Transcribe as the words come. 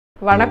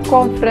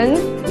வணக்கம்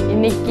ஃப்ரெண்ட்ஸ்,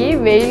 இன்னைக்கு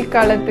வெயில்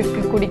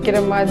காலத்துக்கு குடிக்கிற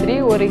மாதிரி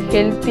ஒரு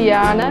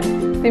ஹெல்த்தியான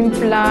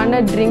சிம்பிளான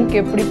ட்ரிங்க்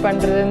எப்படி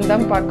பண்ணுறதுன்னு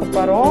தான் பார்க்க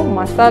போகிறோம்.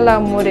 மசாலா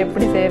மோர்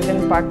எப்படி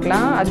செய்கிறதுன்னு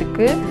பார்க்கலாம்.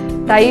 அதுக்கு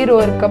தயிர்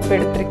 1 கப்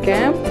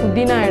எடுத்திருக்கேன்,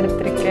 புதினா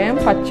எடுத்திருக்கேன்,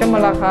 பச்சை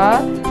மிளகா,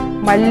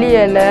 மல்லி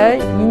இலை,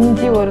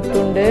 இஞ்சி 1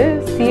 துண்டு,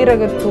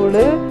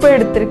 சீரகத்தூள், உப்பு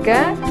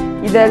எடுத்திருக்கேன்.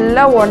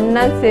 இதெல்லாம்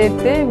ஒன்றா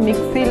சேர்த்து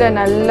மிக்சியில்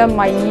நல்லா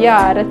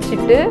மையாக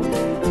அரைச்சிட்டு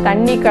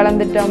தண்ணி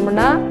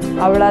கலந்துட்டோம்னா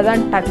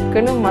அவ்வளோதான்,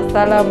 டக்குன்னு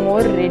மசாலா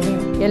மோர் ரெடி.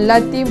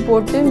 எல்லாத்தையும்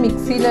போட்டு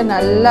மிக்சியில்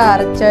நல்லா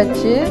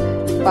அரைச்சாச்சு.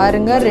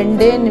 பாருங்கள்,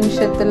 2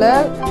 நிமிஷத்தில்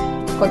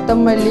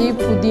கொத்தமல்லி,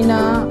 புதினா,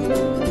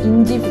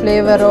 இஞ்சி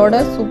ஃப்ளேவரோட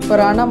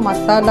சூப்பரான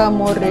மசாலா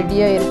மோர் ரெடி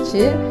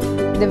ஆயிடுச்சு.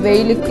 இந்த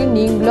வெயிலுக்கு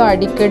நீங்களும்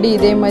அடிக்கடி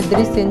இதே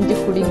மாதிரி செஞ்சு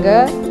குடிங்க,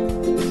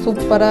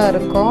 சூப்பராக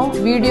இருக்கும்.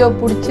 வீடியோ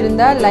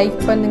பிடிச்சிருந்தா லைக்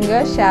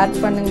பண்ணுங்கள், ஷேர்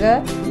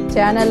பண்ணுங்கள்,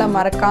 சேனலை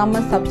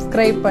மறக்காமல்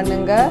சப்ஸ்கிரைப்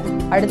பண்ணுங்கள்.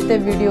 அடுத்த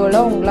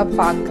வீடியோவில் உங்களை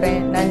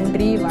பார்க்குறேன்.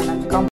 நன்றி, வணக்கம்.